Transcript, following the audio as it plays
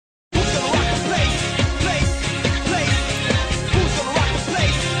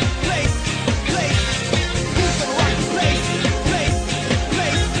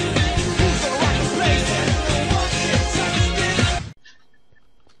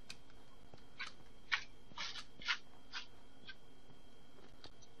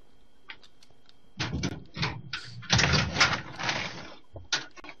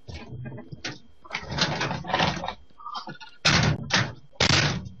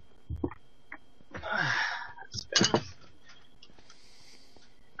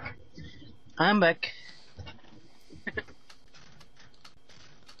I'm back.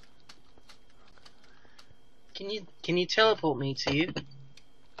 Can you teleport me to you?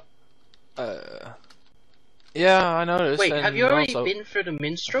 Yeah, I noticed. Wait, and have you already also been through the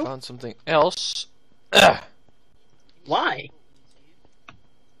minstrel? I found something else. Ugh. Why?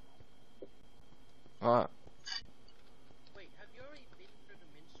 Wait, have you already been through the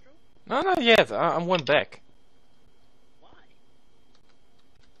minstrel? No, not yet. I went back. Why?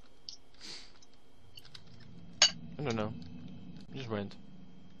 I don't know. Just went.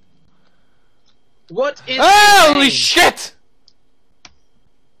 What is Holy shit!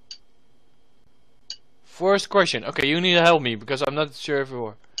 First question. Okay, you need to help me because I'm not sure if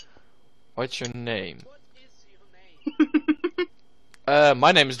you're. What's your name? What is your name?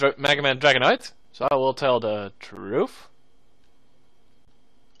 My name is Mega Man Dragonite, so I will tell the truth.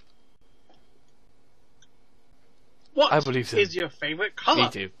 What I believe them. is your favorite color? Me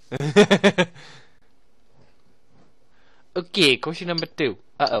too. Okay, question number 2.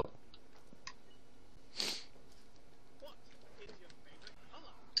 Uh-oh. What is your favorite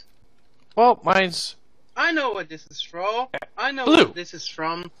color? Well, mine's... I know what this is from. I know Blue. what this is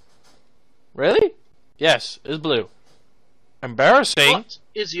from. Really? Yes, it's blue. Embarrassing? What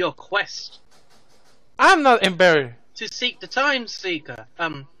is your quest? I'm not embarrassed. To seek the time seeker.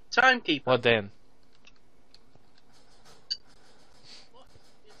 Timekeeper. What then? What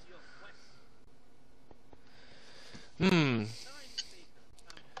is your quest?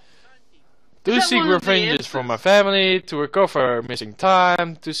 To that seek one of the revenges answers? from my family, to recover missing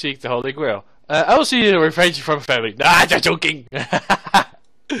time, to seek the Holy Grail. I will see the revenge from my family. Nah, just joking. I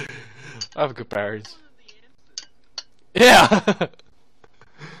have good parents. Yeah.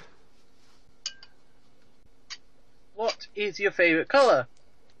 What is your favorite color?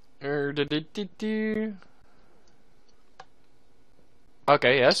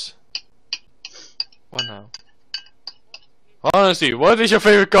 Okay, yes. What now? Honestly, what is your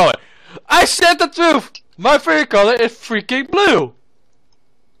favorite color? I said the truth! My favorite color is freaking blue!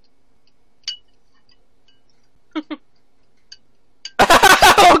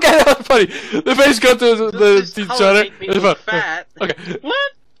 Okay, that was funny. The face got to Does this each color other. make me look fat? Okay.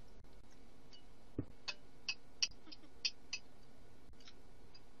 What?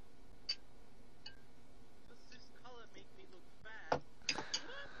 Does this color make me look fat?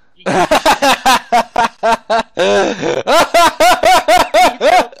 You can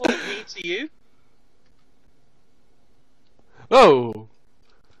teleport me to you? Oh.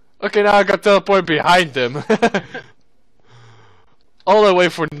 Okay, now I got teleported behind them. All the way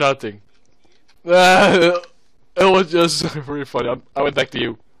for nothing. It was just really funny. I went back to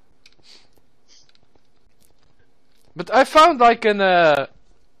you. But I found like an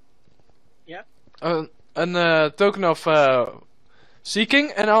Yeah. token of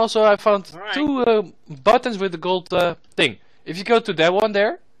seeking, and also I found Alright. 2 buttons with the gold thing. If you go to that one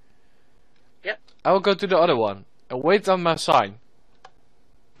there, Yep. I will go to the other one and wait on my sign.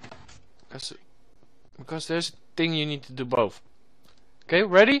 Because there's a thing you need to do both. Okay,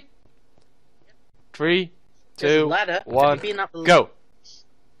 ready? 3, There's a 2, ladder. Have you 1, been up the go!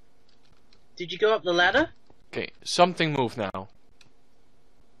 Did you go up the ladder? Okay, something moved now.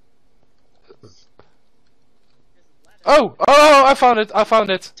 Oh! Oh! I found it! I found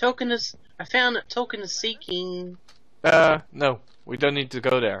it! I found a token of seeking. No. We don't need to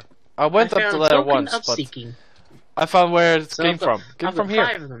go there. I went I up found the a ladder token once, of but seeking. I found where it So came I've got- from. Came I've from got here.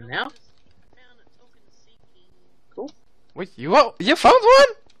 5 of them now. Cool. Wait, you found one?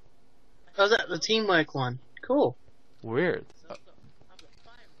 Oh, that the teamwork one. Cool. Weird.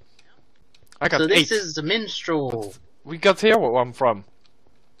 I got So 8. this is the minstrel. We got here one from.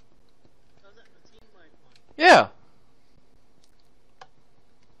 Yeah.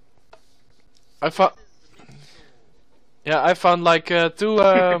 I found. Yeah, I found like 2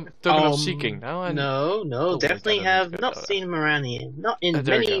 token of seeking. Now I No, Oh, wait, definitely I don't have need to not go seen him around here. Not in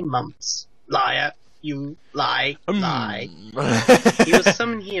there we many go. months. Liar. You lie. Lie. He He was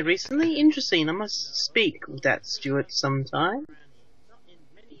summoned here recently. Interesting. I must speak with that Stuart sometime.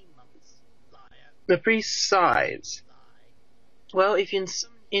 The priest sighs. Well, if you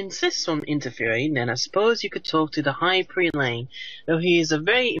insist on interfering, then I suppose you could talk to the High Prelane, though he is a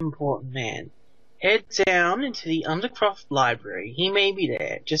very important man. Head down into the Undercroft Library. He may be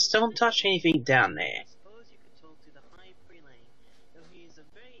there. Just don't touch anything down there.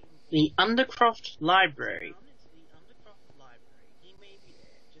 The Undercroft Library.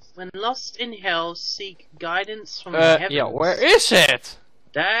 When lost in hell, seek guidance from the heavens. yeah, where is it?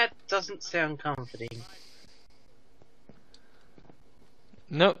 That doesn't sound comforting.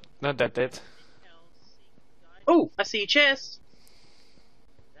 No, not that. Oh, I see a chest.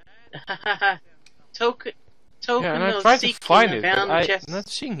 Token. Yeah, and I of tried to seeking find I it, but found I'm chest. not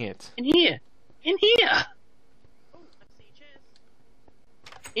seeing it. In here. In here.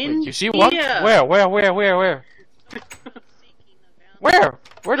 In Wait, you see what? here. Where? Where?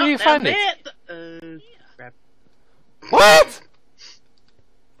 Where do Oh, you down find it? there. Crap. What?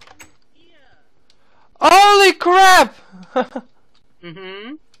 Holy crap!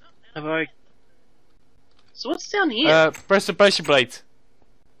 Mm-hmm. Have I... So what's down here? Press the pressure plate.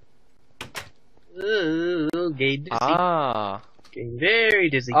 Ooh, getting dizzy. Ah. Getting very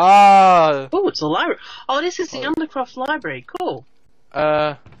dizzy. Ah. Oh, it's a library. Oh, this is the Undercroft Library. Cool.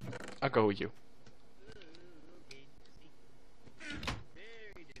 I'll go with you.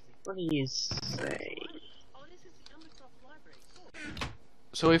 What do you say?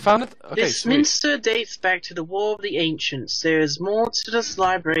 So we found it? Okay, This sweet. minster dates back to the War of the Ancients. There is more to this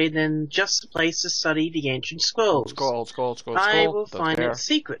library than just a place to study the ancient scrolls. Scroll. I will Don't find care. its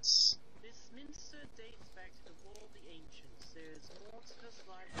secrets. This minster dates back to the War of the Ancients. There is more to this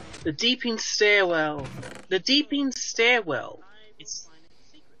library. The Deeping Stairwell. The Deeping Stairwell.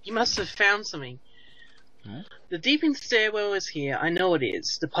 You must have found something. Hmm? The Deeping Stairwell is here. I know it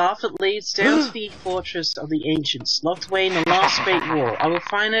is. The path that leads down to the fortress of the ancients, locked away in the last great war. I will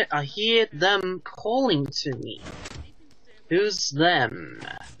find it. I hear them calling to me. Who's them?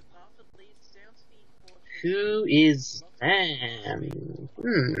 Who is them?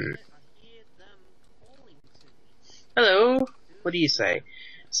 Hello. What do you say?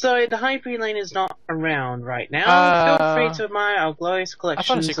 Sorry, the High Prelane is not around right now. Feel free to admire our glorious I collections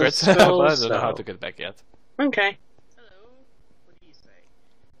found a secret, of but I scrolls. don't know how to get back yet. Okay. Hello. What do you say?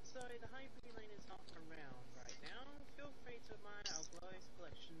 Sorry, the High Prelane is not around right now. Feel free to admire our glorious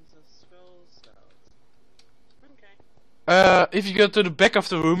collections of scrolls. Okay. If you go to the back of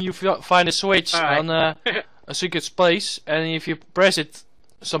the room, you find a switch on a secret place, and if you press it,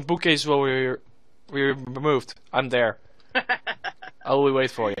 some bookcases will be removed. I'm there. I will wait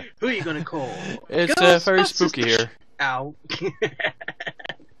for you. Who are you gonna call? It's very spooky here. Ow. We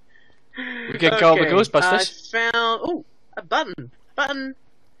can call the Ghostbusters. I found a button. Button.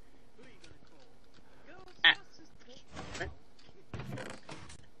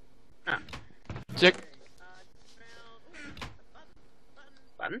 Check.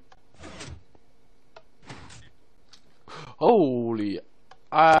 Button. Holy,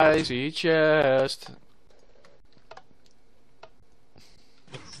 I see chest.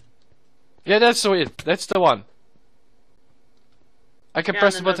 Yeah, that's it. That's the one. I can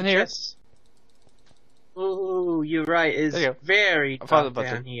press the button here. Ooh, you're right. It's There you go. very I found the dark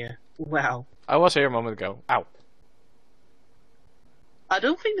down button. here. Wow. I was here a moment ago. Ow. I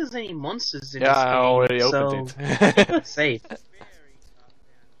don't think there's any monsters in Yeah, this I game, already so opened it. it's safe.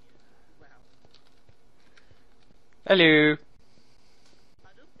 Hello.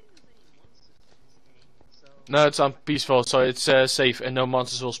 No, it's on peaceful, so it's safe and no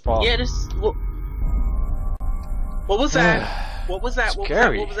monsters will spawn. Yeah, this. What was that? What was that?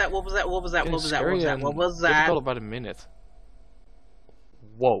 Scary. What was that? What was that? What was that? What was that? What Scary was that? and What was that? difficult about a minute.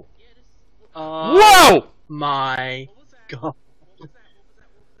 Whoa. Oh Whoa! my god.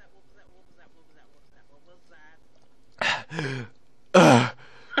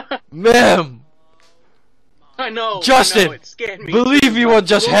 Ma'am! I know. Justin, I know, it scared me. believe me what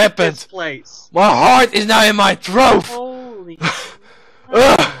just Look at happened. this place. My heart is now in my throat! Holy.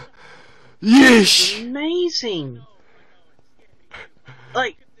 Yeesh! Amazing.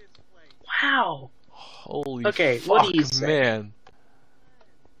 Like, wow. Holy Okay, fuck, what do you say? man.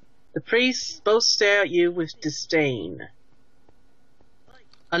 The priests both stare at you with disdain.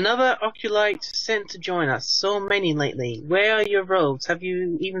 Another Oculite sent to join us. So many lately. Where are your robes? Have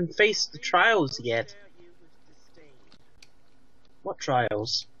you even faced the trials yet? What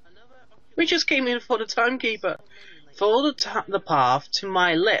trials? We just came in for the Timekeeper. Follow the path to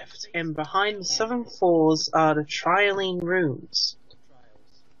my left, and behind the 7 floors are the trialing rooms.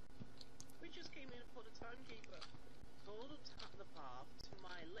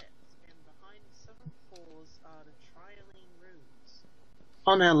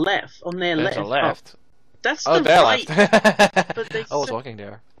 On their left, on their That's left. a left. Oh, that's Oh, the there right. left. But they I was said- walking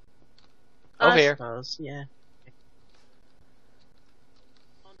there. I Over here. suppose, yeah.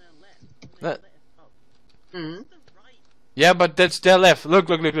 No. Hmm. Yeah, but that's their left. Look.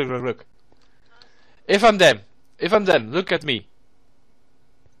 If I'm them, look at me.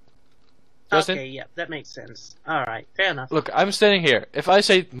 Justin? Okay, yeah, that makes sense. Alright, fair enough. Look, I'm standing here. If I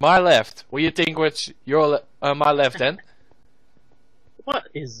say my left, will you think what's your my left then? What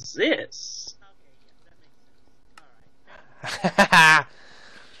is this? I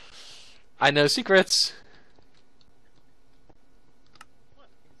know secrets.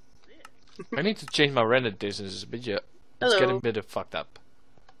 I need to change my render distance a bit. Yeah, it's Hello. getting a bit fucked up.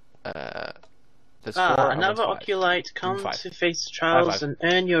 That's 4. Another I want 5. Oculite, come 5. to face the trials 5. and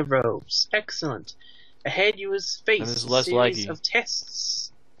earn your robes. Excellent. Ahead you will face it's a less series laggy. of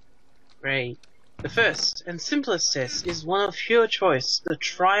tests. Great. The first and simplest test is one of your choice, the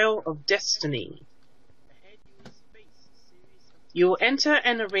Trial of Destiny. You will enter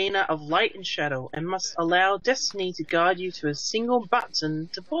an arena of light and shadow and must allow destiny to guide you to a single button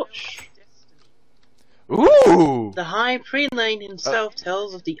to push. Ooh! The High Prelane himself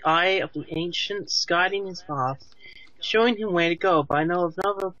tells of the eye of the ancients guiding his path, showing him where to go, but I know of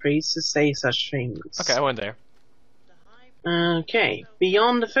no other priest to say such things. Okay, I went there. Okay,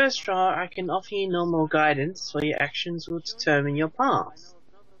 beyond the first trial, I can offer you no more guidance, for your actions will determine your path.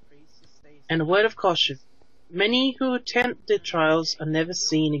 And a word of caution, many who attempt the trials are never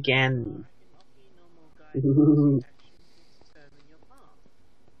seen again.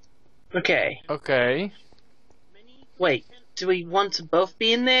 Okay. Okay. Wait, do we want to both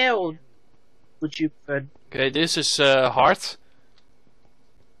be in there, or would you prefer... Okay, this is hard.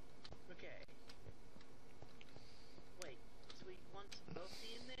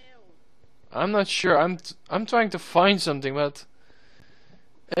 I'm not sure. I'm trying to find something, but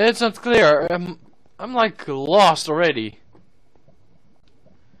it's not clear. I'm like lost already.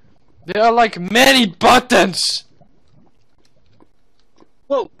 There are like many buttons.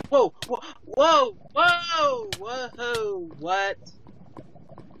 Whoa, whoa, whoa, whoa, whoa, whoa, what?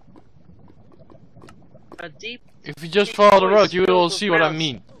 A deep... If you just follow the road, you will see what I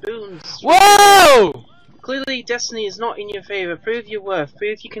mean. Spoons. Whoa! Clearly, destiny is not in your favor. Prove your worth.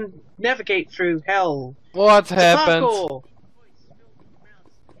 Prove you can navigate through hell. What happened? Parkour.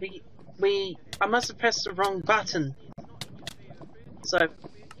 I must have pressed the wrong button. So...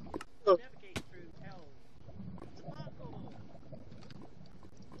 Oh.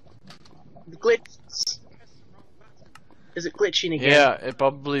 The glitch... Is it glitching again? Yeah, it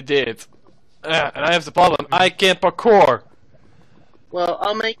probably did. And I have the problem. I can't parkour. Well,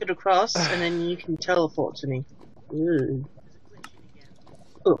 I'll make it across, and then you can teleport to me. Ooh.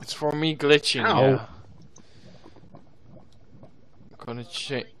 Ooh. It's for me glitching. Ow. Yeah. I'm gonna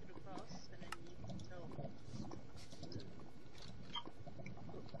change.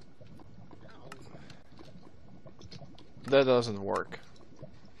 That doesn't work.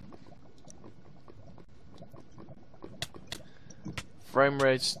 Frame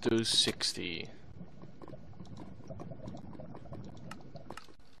rates to 60.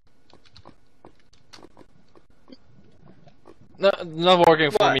 No, not working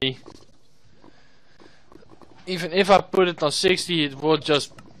for me. Even if I put it on 60, it will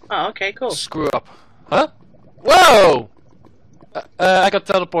just Oh, okay, cool. screw up. Huh? Whoa! I got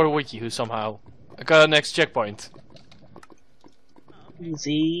teleported with you somehow. I got a next checkpoint.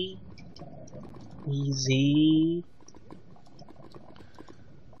 Easy. Easy.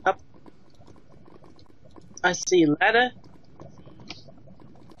 Up. I see a ladder.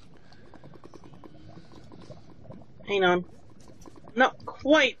 Hang on. Not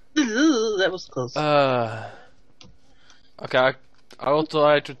quite. That was close. Okay, I will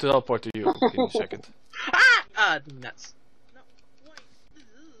try to teleport to you. Give me a second. Nuts.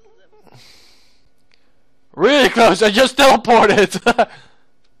 Really close, I just teleported!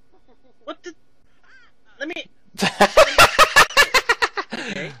 What the? Let me.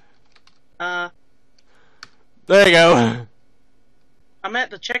 Okay. There you go. I'm at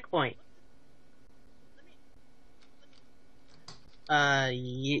the checkpoint. I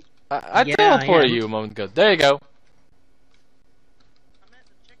Yeah, teleported I am. you a moment ago. There you go.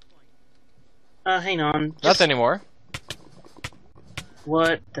 Hang on. Not Just- anymore.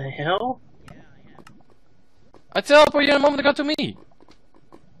 What the hell? I teleported you a moment ago to me.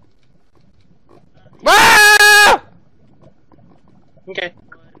 Ah! Okay.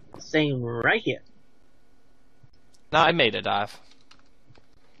 Staying right here. Now I made it, I've.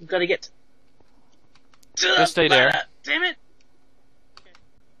 You've got to get to the Just stay there. ladder. Damn it!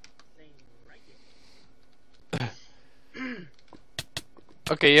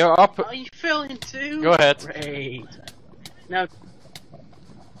 Okay, you're up. Oh, you fell into? Go ahead. Great. Now.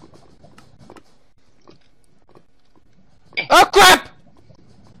 Oh crap!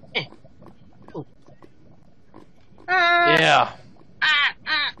 Oh. Ah! Yeah.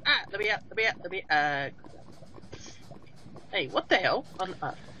 Let me out. Hey, what the hell?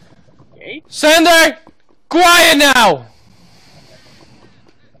 Okay. Sander! Quiet now!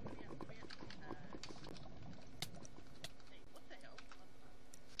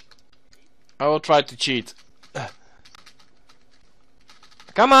 I will try to cheat.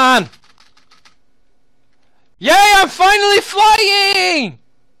 Come on! Yay, I'm finally flying!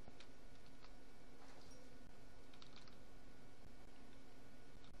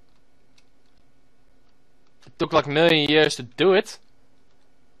 took like a million years to do it.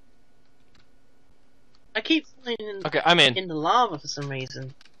 I keep falling Okay, I'm in. in the lava for some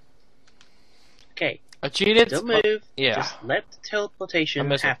reason. Okay, I cheated. don't move. Yeah. Just let the I teleportation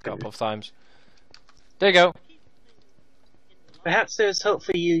messed up a happen. couple of times. There you go. Perhaps there's hope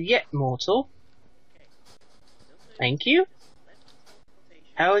for you yet, mortal. Thank you.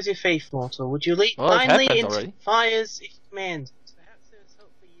 How is your faith, mortal? Would you lead Well, it blindly happened into already. fires if commanded? Perhaps there's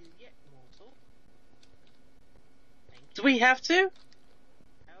hope for you yet, mortal. Do we have to?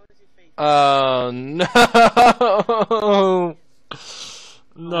 How is your faith?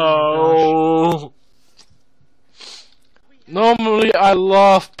 No. No. Normally I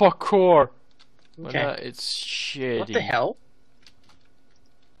love parkour. But Okay. it's shitty. What the hell?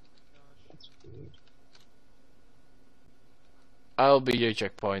 That's I'll be your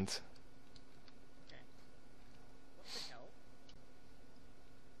checkpoint.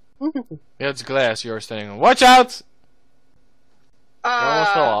 weird. Yeah, it's glass you're standing on. Watch out! You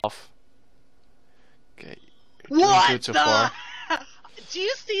almost fell off. Okay. You're doing What good so the? far. Do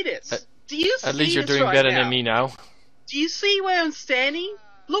you see this? Do you see At least you're this doing right better now? than me now. Do you see where I'm standing?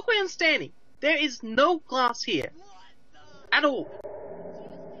 Look where I'm standing. There is no glass here. At all.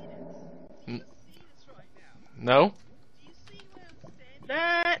 No?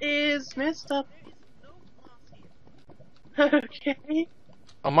 That is messed up. Okay.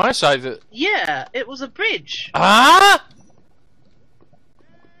 On my side, Yeah, it was a bridge. ah!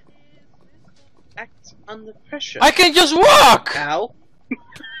 Act under pressure. I can just walk! Ow.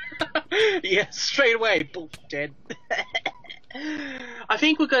 Yeah, straight away. Boom, dead. I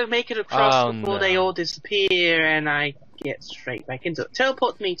think we're going to make it across before they all disappear and I get straight back into it.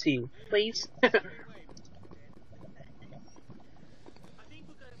 Teleport me to you, please.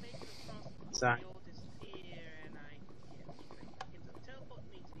 Sorry.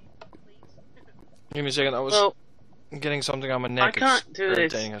 Give me a second, I was getting something on my neck. I can't do this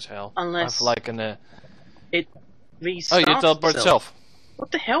irritating as hell. unless I have like an it restarts oh, you teleport itself. yourself.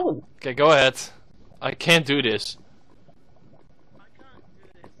 What the hell? Okay, go ahead. I can't do this. I can't do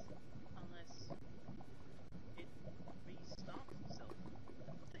this unless it restarts itself.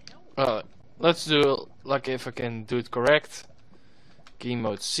 What the hell? Let's do like if I can do it correct. Game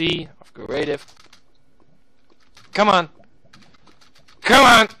mode C of creative. Come on. Come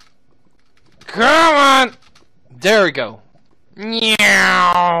on. Come on. There we go.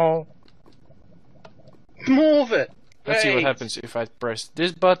 Meow. More of it. Let's see what Great. happens if I press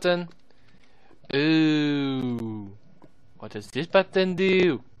this button. Ooh. What does this button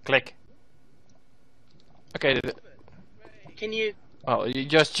do? Click. Okay. Can you? Oh, you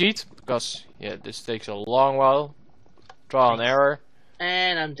just cheat because yeah, this takes a long while. Trial and error.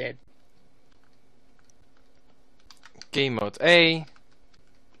 And I'm dead. Game mode A.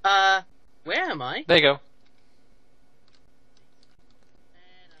 Where am I? There you go.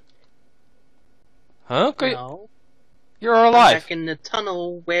 Huh? Okay. No. You're I'm alive. back in the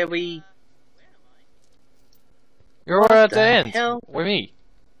tunnel where we. You're What at the the end. hell? With me.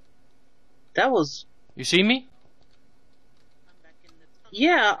 That was. You see me?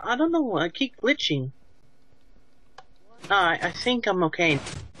 Yeah, I don't know. I keep glitching. Alright, I think I'm okay.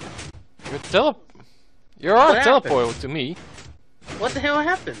 You're on What teleport to me. What the hell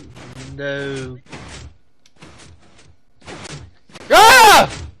happened? No.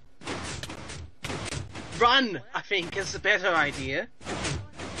 Ah! Run, I think, is a better idea.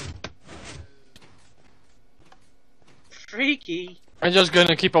 Freaky. I'm just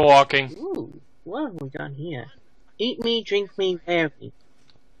gonna keep on walking. Ooh, what have we done here? Eat me, drink me, wear me.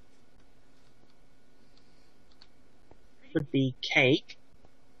 Would be cake.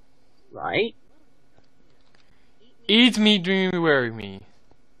 Right? Eat me, dream me, worry me.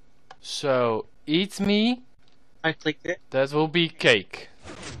 So, eat me, I clicked it. that will be cake.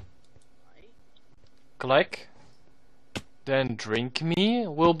 Click. Then drink me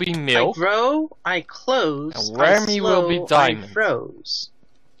will be milk. I grow, I close, And wear I me slow, will be diamond. I froze.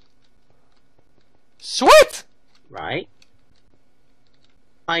 Sweet! Right?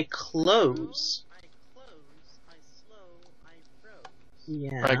 I close.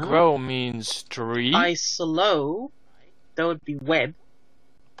 Yeah. I grow means tree. I slow. That would be web.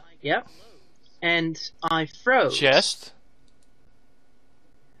 Yep. And I froze. Chest.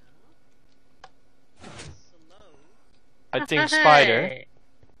 I think spider.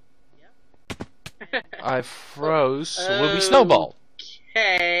 Hey. I froze will be snowball.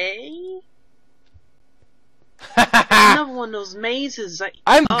 Okay. Another one of those mazes.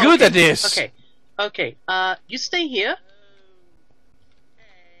 I'm Oh, good okay. at this. Okay. Okay. You stay here.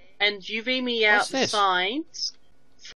 And UV me What's this? outside.